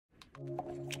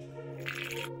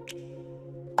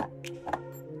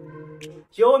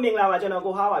Yo Mingla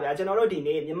General Hava, General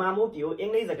Dini, Mamu,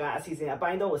 English a season, a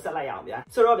bind with Salayam,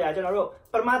 Sorobia, General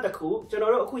Permata Ku,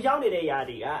 General Kuyani de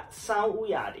Yadia, Sound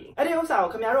Uyadi. And also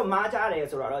Camaro Maja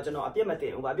as original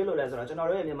Abimati, Babilo as original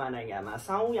Managama,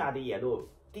 Sound Yadi Yellow,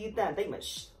 Titan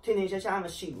Damish, Teenage Shama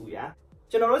Shibuya.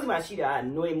 General Machida,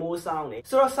 no more sound.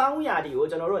 So Sound Yadi,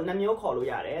 General Namio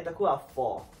Coluyade, the Kua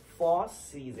 4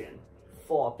 season.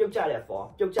 4 ပြုတ်ကြတဲ့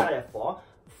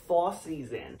 4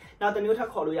 season နောက်တစ်မျိုးထပ်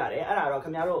ခေါ်လို့ရတယ်အဲ့ဒါတော့ခ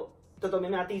င်ဗျားတို့တော်တော်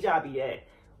များများသိကြပြီးတဲ့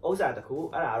ဥစ္စာတစ်ခု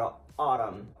အဲ့ဒါတော့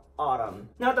autumn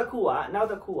နောက်တစ်ခုက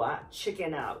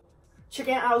chicken out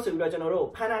ဆိုပြီးတော့ကျွန်တော်တို့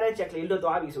ဖမ်းထားတဲ့ကြက်ကလေးလွတ်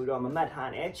သွားပြီဆိုပြီးတော့မမှတ်ထား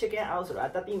နဲ့ chicken out ဆိုတာ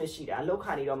တတိမရှိတာလောက်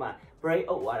ခါနေတော့မှ break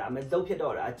out သွားတာမလုပ်ဖြစ်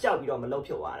တော့တာကြောက်ပြီးတော့မလုပ်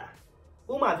ဖြစ်သွားတာ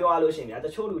ဥမာပြောရလို့ရှိရင်ဗျာတ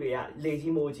ချို့လူတွေကလေ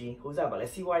ကြီးမိုးကြီးဟိုစားပါလဲ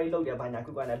စီးပွားရေးလုပ်တယ်ဘာညာ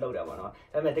ကုကနဲ့လုပ်တယ်ပေါ့နော်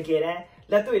ဒါပေမဲ့တကယ်တမ်း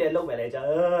လက်တွေ့နဲ့လုပ်မယ်လဲကြာ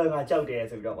ငါကြောက်တယ်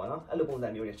ဆိုပြီးတော့ပေါ့နော်အဲ့လိုပုံစံ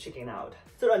မျိုးတွေ chicken out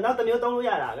ဆိုတော့နောက်တစ်မျိုးသုံးလို့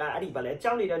ရတာကအဲ့ဒီဘာလဲ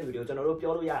ကြောက်နေတဲ့လူတွေကိုကျွန်တော်တို့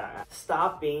ပြောလို့ရတာက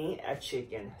stop being a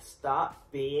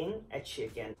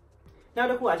chicken နောက်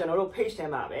တစ်ခုကကျွန်တော်တို့ page ထဲ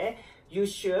မှာပဲ you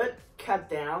should cut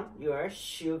down your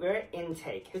sugar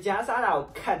intake ကြားစားတာကို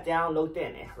cut down လုပ်တဲ့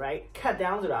နဲ့ right cut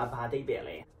down ဆိုတာဘာအဓိပ္ပာယ်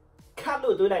လဲcut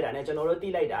လို့တွေးလိုက်တာနဲ့ကျွန်တော်တို့တိ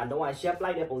လိုက်တာလုံးဝရပ်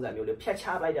လိုက်တဲ့ပုံစံမျိုးလေးဖြတ်ချ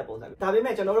လိုက်တဲ့ပုံစံမျိုးဒါပေ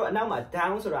မဲ့ကျွန်တော်တို့အနောက်မှာ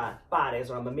down ဆိုတာပါတယ်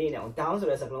ဆိုတာမမေ့နဲ့အောင် down ဆို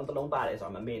တဲ့စကားလုံးတစ်လုံးပါတယ်ဆို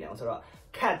တာမမေ့နဲ့အောင်ဆိုတော့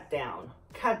cut down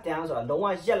ဆိုတာလုံးဝ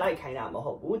ရပ်လိုက်ခိုင်းတာမ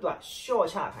ဟုတ်ဘူးသူက short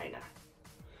ချခိုင်းတာ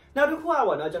နောက်တစ်ခုက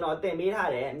ပေါ့နော်ကျွန်တော်သင်ပေး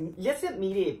ထားတယ်ရက်စစ်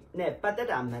မီးတွေနဲ့ပတ်သက်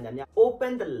တာမှန်တယ်များ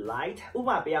open the light ဥပ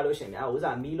မာပေးရလို့ရှင်များဥ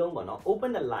စားမီးလုံးပေါ့နော်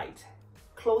open the light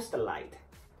close the light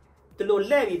ဒီလို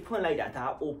လှည့်ပြီးဖွင့်လိုက်တာဒါ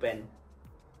open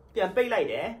ပြန်ပိတ်လိုက်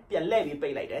တယ်ပြန်လှည့်ပြီးပိ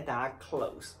တ်လိုက်တယ်ဒါ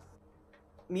close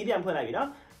မီးပြန်ဖွင့်လိုက်ပြီနော်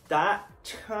ဒါ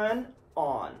turn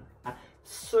on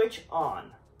switch on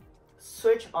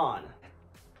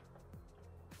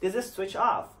this is switch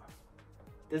off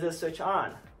this is switch on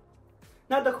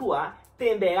နောက်တစ်ခုကတ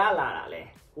င်ဘယ်ကလာတာလဲ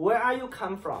where are you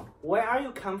come from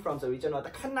ဆိုပြီးကျွန်တော်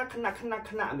ခဏ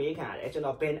အမေးခံရတယ်ကျွန်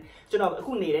တော်အ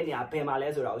ခုနေတဲ့နေရာဘယ်မှာလဲ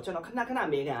ဆိုတော့ကျွန်တော်ခဏအ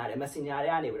မေးခံရတယ် messenger တွေ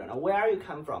ကနေပြီးတော့ where are you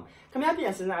come from ခင်ဗျားပြ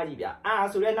န်စဉ်းစားကြည့်ဗျာ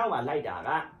ဆိုတဲ့နောက်မှာလိုက်တာက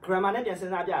grammar နဲ့ပြန်စ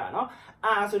ဉ်းစားပြတာနော်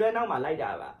ဆိုတဲ့နောက်မှာလိုက်တာ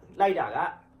က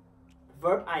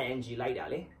verb ing လိုက်တာ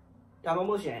လေဒါမှမ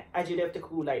ဟုတ်ရှင် adjective တစ်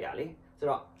ခုလိုက်တာလေဆို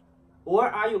တော့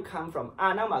where are you come from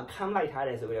နောက်မှာ come လိုက်ထားတ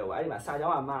ယ်ဆိုပြီးတော့အဲ့ဒီမှာစာကြော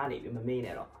င်းကမားနေပြီမမေး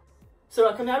နဲ့တော့ဆို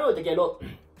တော့ခင်ဗျားတို့တကယ်လို့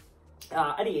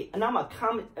အဲ့ဒီအနောက်မှာ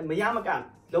come မရမက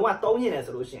လုံးဝသုံးနေတယ်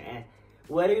ဆိုလို့ရှိရင်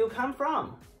where do you come from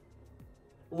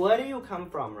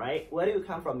right where do you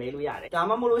come from မေးလို့ရတယ်ဒါ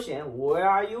မှမဟုတ်လို့ရှိရင် where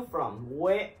are you from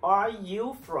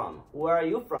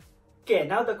ကဲ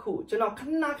နောက်တစ်ခုကျွန်တော်ခဏ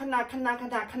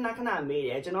မေးတ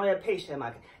ယ်ကျွန်တော်ရဲ့ page ထဲမှာ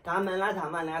ဒါမှန်လားဆို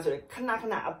တော့ခဏ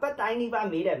အပတ်တိုင်းဒီပါ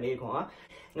မေးတယ်မေးခွန်း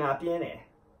ငါပြင်းတယ်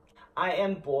I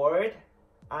am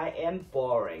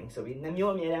boring ဆိုပြီးနှ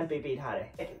မျိုးအများအားပေးထားတယ်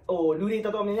လူတွေ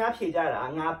တော်တော်များများဖြေကြတာ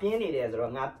ငါပြင်းနေတယ်ဆို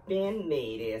တော့ငါပြင်းနေ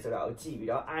တယ်ဆိုတာကိုကြည့်ပြီး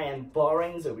တော့ I am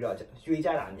boring ဆိုပြီးတော့ရွေးကြ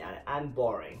တာများတယ် I'm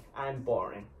boring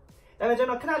ဒါပေမဲ့ကျွန်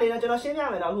တော်ခဏလေးတော့ကျွန်တော်ရှင်းပြ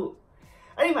မယ်တော့အခု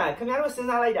အဲ့ဒီမှာခင်ဗျားတို့စဉ်း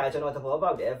စားလိုက်တာကျွန်တော်သဘော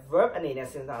ပေါက်တယ် verb အနေနဲ့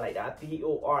စဉ်းစားလိုက်တာ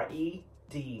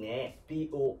B-O-R-E-D နဲ့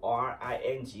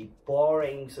B-O-R-I-N-G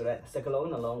boring ဆိုတဲ့စကားလုံး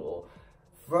နှလုံးကို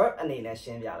verb အနေနဲ့ရှ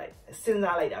င်းပြလိုက်စဉ်း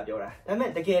စားလိုက်တာပြောတာဒါပေ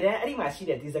မဲ့တကယ်တမ်းအဲ့ဒီမှာရှိ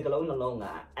တဲ့ဒီစကားလုံးနှလုံးက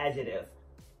adjective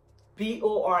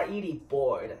B-O-R-E-D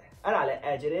bored အဲ့ဒါလည်း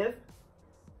adjective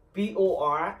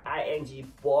B-O-R-I-N-G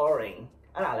boring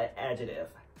အဲ့ဒါလည်း adjective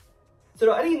ဆို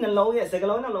တော့အဲ့ဒီနှလုံးရဲ့စကား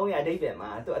လုံးနှလုံးရဲ့အဓိပ္ပာယ်မှာ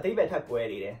သူအဓိပ္ပာယ်ထပ်ကွဲ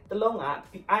နေတယ်တစ်လုံးက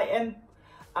I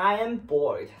am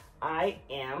bored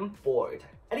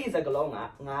အဲ့ဒီစကားလုံးက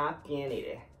ငါပြင်းနေတ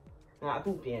ယ်ငါအ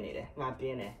ခုပြင်းနေတယ်ငါပြ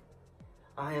င်းတယ်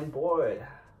I am bored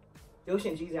ရုပ်ရှ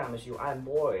င်ကြည့်စရာမရှိဘူး I'm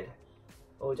bored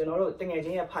ကျွန်တော်တို့တငယ်ချ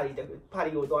င်းရဲ့ party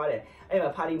ကိုသွားတယ်အဲ့မှာ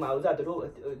party မှာဥစားတို့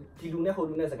ဒီလူနဲ့ဟို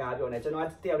လူနဲ့စကားပြောနေကျွန်တော်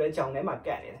တယောက်တည်းကြောင်ထဲမှာက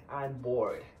တ်နေတယ် I'm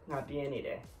bored ငါပြင်းနေတ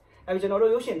ယ်အဲ့ကျွန်တော်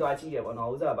တို့ရုပ်ရှင်သွားကြည့်တယ်ပေါ့နော်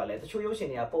ဥစားပါလဲတချို့ရုပ်ရှင်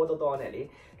တွေကပေါ်တော်နဲ့လေ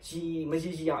မ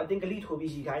ကြီးအောင်အတင်းကလေးထိုး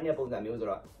ပြီးကြီးခိုင်းတဲ့ပုံစံမျိုးဆို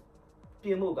တော့ပြ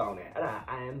င်းမှုကောင်းတယ်အဲ့ဒါ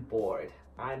I'm bored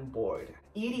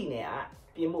ED နဲ့က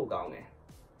ပြင်းမှုကောင်းတယ်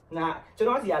ငါကျွန်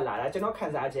တော်စီကလာတာကျွန်တော်ခံ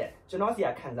စားချက်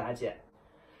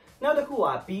နောက်တစ်ခုက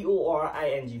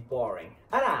B-O-R-I-N-G boring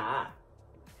အဲ့ဒါ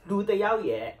လူတစ်ယောက်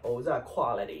ရဲ့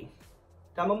quality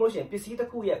ဒါမှမဟုတ်ရှင်ပစ္စည်းတစ်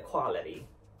ခုရဲ့ quality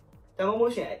ဒါမှမဟု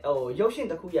တ်ရှင်ရုပ်ရှင်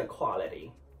တစ်ခုရဲ့ quality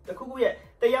တစ်ခုရဲ့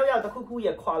တစ်ယောက်တစ်ခု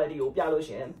ရဲ့ quality ကိုပြလို့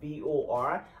ရှင်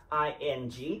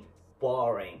B-O-R-I-N-G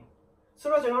boring ဆို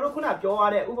တော့ကျွန်တော်တို့ခုနပြောရ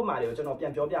တဲ့ဥပမာတွေကိုကျွန်တော်ပြ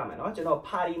န်ပြောပြမယ်နော်ကျွန်တော်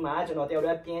party မှာကျွန်တော်တယောက်တ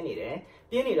ည်းပြင်းနေ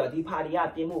တော့ဒီ party က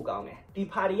ပြင်းမှုကောင်းတယ်ဒီ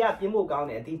ပွဲကပြင်းမှုကော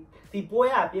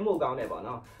င်းတယ်ပေါ့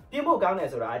နော်ပြင်းမှုကောင်းတယ်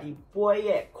ဆိုတာဒီပွဲ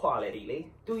ရဲ့ quality လေ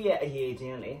သူ့ရဲ့အရေးချ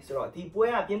င်းလေဆိုတော့ဒီပွဲ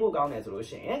ကပြင်းမှုကောင်းတယ်ဆိုလို့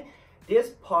ရှိရင် this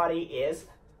party is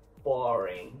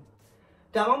boring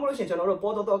ဒါမှမဟုတ်လို့ရှင်ကျွန်တော်တို့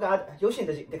ပေါ်တော်ကရုပ်ရှင်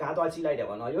တကားသွားကြည့်လိုက်တယ်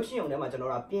ပေါ့နော်ရုပ်ရှင်ရုံထဲမှာကျွန်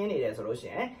တော်တို့ပြင်းနေတယ်ဆိုလို့ရှ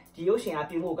င်ဒီရုပ်ရှင်က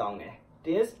ပြင်းဖို့ကောင်းတယ်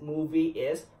This movie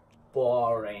is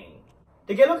boring တ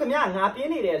ကယ်လို့ခင်ဗျာငါပြ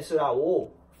င်းနေတယ်ဆိုတာကို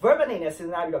verb အနေနဲ့စ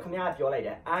ဉ်းစားပြီးတော့ခင်ဗျာပြောလိုက်တ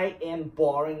ယ် I am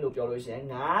boring လို့ပြောလို့ရှင်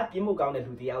ငါပြင်းဖို့ကောင်းတဲ့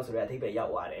လူတစ်ယောက်ဆိုတဲ့အဓိပ္ပာယ်ရော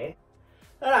က်သွားတယ်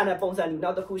အဲ့ဒါနဲ့ပုံစံ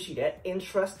နောက်တစ်ခုရှိတယ်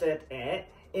interested and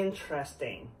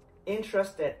interesting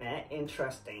interested and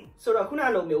interesting ဆိုတော့ခုန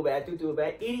လိုမျိုးပဲအတူတူပဲ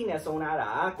ed နဲ့စုံနာတာ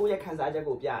ကိုယ့်ရဲ့ခံစားချက်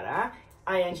ကိုပြတာ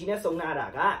ing နဲ့စုံနာတာ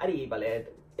ကအဲ့ဒီဗလဲ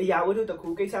အရာဝတ္ထုတစ်ခု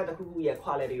ကိစ္စတစ်ခုရဲ့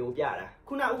quality ကိုပြတာ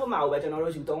ခုနဥပမာကိုပဲကျွန်တော်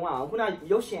တို့ယူသုံးအောင်ခုန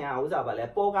ရုပ်ရှင်ဥစားဗလဲ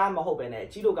ပေါ်ကားမဟုတ်ပဲနဲ့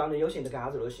ကြီးလို့ကောင်းတဲ့ရုပ်ရှင်တကား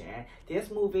ဆိုလို့ရှင် This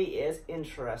movie is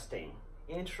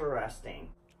interesting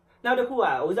နောက်တစ်ခုက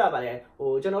ဥစားဗလဲ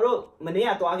ကျွန်တော်တို့မနေ့က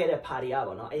သွားခဲ့တဲ့ party อ่ะ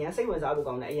ပေါ့နော်အရန်စိတ်ဝင်စားဖို့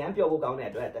ကောင်းတယ်အရန်ပျော်ဖို့ကောင်းတဲ့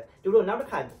အတွက်သူတို့နောက်တစ်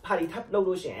ခါ party ထပ်လုပ်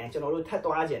လို့ရှင်ကျွန်တော်တို့ထပ်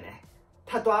သွားခြင်းတယ်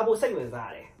ထပ်သွားဖို့စိတ်ဝင်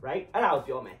စားတယ် right အဲ့ဒါကို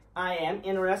ပြောမယ် I am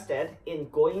interested in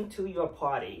going to your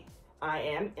party I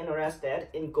am interested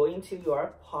in going to your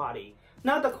party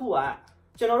နောက်တစ်ခုက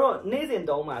ကျွန်တော်တို့နေ့စဉ်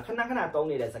သုံးမှာခဏသုံး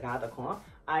နေတဲ့စကားတစ်ခွန်း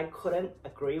I couldn't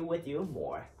agree with you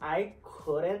more I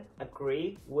couldn't agree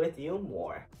with you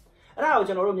more အဲ့ဒါကို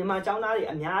ကျွန်တော်တို့မြန်မာကျောင်းသားတွေ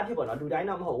အများအဖြစ်ပေါ့နော်လူတိုင်း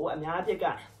တော့မဟုတ်ဘူးအများအဖြစ်က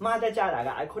မှားတတ်ကြတာက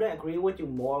I couldn't agree with you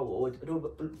more ကိုသူ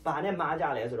ဘာနဲ့မှားကြ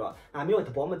လဲဆိုတော့ငါမျိုးသ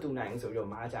ဘောမတူနိုင်ဘူးဆိုပြီး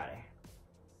တော့မှားကြတယ်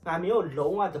ငါမျိုး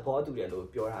လုံးဝသဘောတူတယ်လို့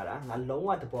ပြောထားတာငါလုံးဝ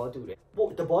သဘောတူတယ်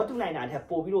ပို့သဘောတူနိုင်တာထက်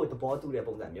ပို့ပြီးတော့သဘောတူတဲ့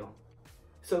ပုံစံမျိုး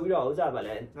ဆိုပြီးတော့ဥစားပါ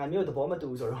လဲငါမျိုးသဘောမတူ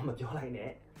ဆိုတော့မပြောလိုက်နဲ့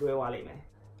လွဲသွားလိမ့်မယ်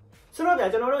ဆိုတော့ဗျာ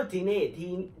ကျွန်တော်တို့ဒီနေ့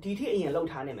ဒီထိအရင်လောက်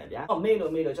ထားနေမယ်ဗျာမေ့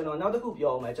လို့ကျွန်တော်နောက်တစ်ခု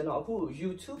ပြောအောင်မယ်ကျွန်တော်အခု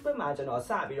YouTube ဘက်မှာကျွန်တော်စ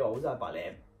ပြီးတော့ဥစားပါလဲ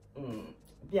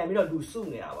ပြန်ပြီးတော့လူစု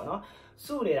နေတာပေါ့နော်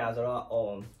စုနေတာဆိုတော့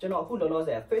ကျွန်တော်အခုလောလောဆ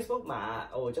ယ် Facebook မှာ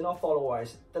ကျွန်တော် followers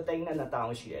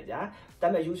 3,200ရှိတယ်ဗျာဒါ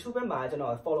ပေမဲ့ YouTube ဘက်မှာကျွန်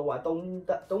တော် follower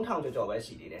 3,000ကျော်ပဲ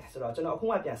ရှိသေးတယ်ဆိုတော့ကျွန်တော်အခု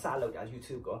မှပြန်စလုပ်တာ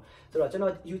YouTube ကိုဆိုတော့ကျွန်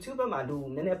တော် YouTube ဘက်မှာလူ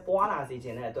နည်းနည်းပွားလာစေချ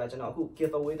င်တဲ့အတွက်ကျွန်တော်အခု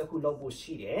giveaway တစ်ခုလုပ်ဖို့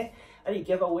ရှိတယ်အဲ့ဒီ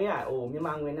giveaway ကမြန်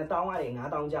မာငွေ2,000ကနေ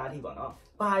5,000ကြားအထိပေါ့နော်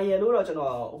ဘာရလို့တော့ကျွန်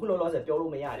တော်အခုလောလောဆယ်ပြော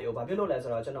လို့မရသေးဘူးဘာဖြစ်လို့လဲ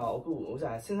ဆိုတော့ကျွန်တော်အခုဥ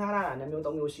စားစဉ်းစားရတာ2မျိုး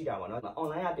3မျိုးရှိတာပေါ့နော်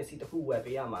online ကပစ္စည်းတစ်ခုဝယ်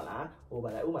ပေးရမှာလားဗာ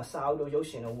လဲဥပမာစာအုပ်တို့ရုပ်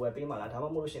ရှင်တို့ဝယ်ပေးမှာလားဒါမှမ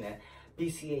ဟုတ်လို့ရှင်လည်း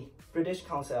BCA British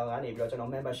Council ကနေပြီးတော့ကျွန်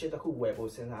တော် membership တစ်ခုဝယ်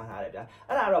ဖို့စဉ်းစားထားတယ်ဗျာ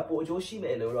အဲ့ဒါတော့ပိုအကျိုးရှိမ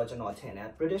ယ်လို့တော့ကျွန်တော်ထင်တယ်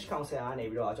British Council ကနေ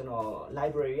ပြီးတော့ကျွန်တော်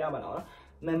library ရမှာနော်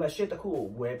membership တစ်ခုကို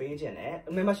ဝယ်ပေးခြင်းတယ်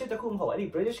membership တစ်ခုမဟုတ်အဲ့ဒီ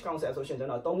British Council ဆိုရှင်ကျွ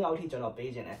န်တော်3ယောက်အထိကျွန်တော်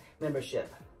ပေးခြင်းတယ် membership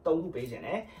 3ခုပေးခြင်းတ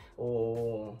ယ်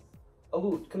အခု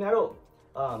ခင်ဗျားတို့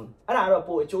အဲ့ဒါတော့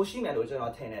ပိုအကျိုးရှိမယ်လို့ကျွန်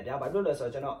တော်ထင်တယ်ဗျာဘာဖြစ်လို့လဲဆို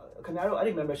တော့ကျွန်တော်ခင်ဗျားတို့အဲ့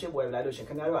ဒီ membership ဝယ်လိုက်လို့ရှင်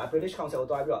ခင်ဗျားတို့က British Council ကို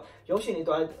တွားပြီးတော့ရုပ်ရှင်တွေ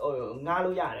တွားငား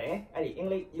လို့ရတယ်အဲ့ဒီအင်္ဂ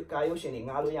လိပ်ကရုပ်ရှင်တွေ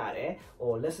ငားလို့ရတယ်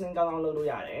listening ကောင်းလုပ်လို့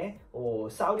ရတယ်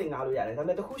စာအုပ်တွေငားလို့ရတယ်ဒါပေ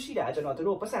မဲ့တခုရှိတာကျွန်တော်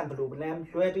တို့ပတ်စံဘယ်လို plan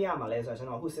လွှဲပေးရမှာလဲဆိုတော့ကျွန်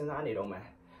တော်အခုစဉ်းစားနေတော့မယ်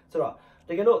ဆိုတော့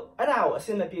တကယ်လို့အဲ့ဒါကိုအဆ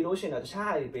င်မပြေလို့ရှင်တော့တခြား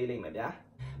ဟာတွေပေးလိမ့်မယ်ဗျာ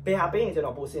ဘယ်ဟာပေးရင်ကျွန်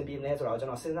တော်ပိုစင်ပြေမလဲဆိုတော့ကျွ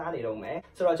န်တော်စဉ်းစားနေတော့မယ်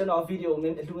ဆိုတော့ကျွန်တော်ဗီဒီယို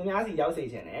လူအများစီရောက်စေ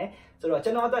ချင်တယ်ဆိုတော့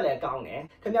ကျွန်တော်အတွက်လည်းကောင်းတယ်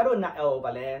ခင်ဗျားတို့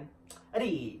ဗာလဲအဲ့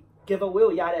ဒီ giveaway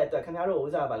ကိုရတဲ့အတွက်ခင်ဗျားတို့ဥ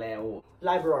စားဗာလဲ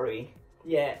library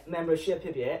ရဲ့ membership ဖြ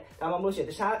စ်ဖြစ်ဒါမှမဟုတ်ရှင်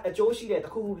တခြားအကျိုးရှိတဲ့တ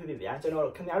စ်ခုခုဖြစ်ဖြစ်ဗျာကျွန်တော်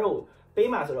တို့ခင်ဗျားတို့ပေး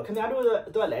မှာဆိုတော့ခင်ဗျားတို့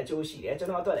အတွက်လည်းအကျိုးရှိတယ်ကျွ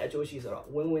န်တော်အတွက်လည်းအကျိုးရှိဆိုတော့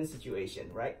win-win situation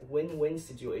right win-win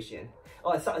situation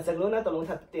စကလုံးနဲ့တလုံး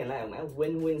ထပ်တင်လိုက်အောင်မယ်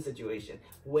win-win situation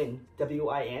win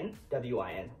win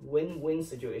win-win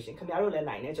situation ခင်ဗျားတို့လည်း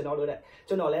နိုင်တယ်ကျွန်တော်လ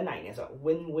ည်းနိုင်တယ်ဆိုတော့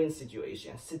win-win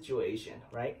situation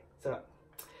right ဆိုတော့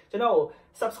ကျွန်တော်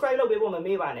subscribe လုပ်ပေးဖို့မ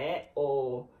မေ့ပါနဲ့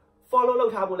follow လု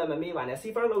ပ်ထားဖို့လည်းမမေ့ပါနဲ့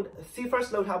see first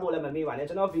လုပ်ထားဖို့လည်းမမေ့ပါနဲ့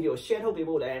ကျွန်တော် video share ထုတ်ပေး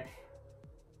ဖို့လည်း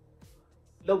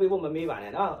လုပ်ပေးဖို့မမေ့ပါ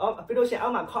နဲ့နော်ပြီးလို့ရှိရင်အော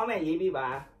က်မှာ comment ရေးပေးပါ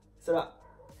ဆိုတော့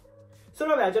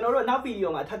ဗျာကျွန်တော်တို့နောက် video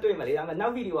မှာထပ်တွေ့မယ်လေဒါပေမဲ့နော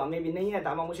က် video က maybe 2ရက်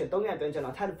ဒါမှမဟုတ်ရှင်3ရက်အတွင်းကျွန်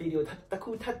တော်ထပ် video တစ်ခု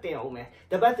ထပ်တင်အောင်မယ်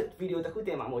တပတ် video တစ်ခုတ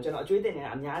င်မှာမဟုတ်ကျွန်တော်အကျွေးတင်နေ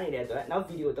တာအများနေတဲ့အတွက်နောက်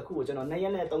video တစ်ခုကိုကျွန်တော်2ရ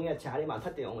က်နဲ့3ရက်ခြားထဲမှာထ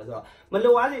ပ်တင်အောင်မယ်ဆိုတော့မ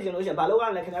လိုအားစေချင်လို့ရှင်ဘာလို့က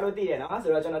လည်းခင်ဗျားတို့သိတယ်နော်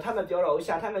ဆိုတော့ကျွန်တော်ထပ်မပြောတော့ဘူး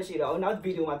ရှာထပ်မရှိတော့နောက်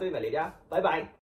video မှာတွေ့မယ်လေဗျာ bye bye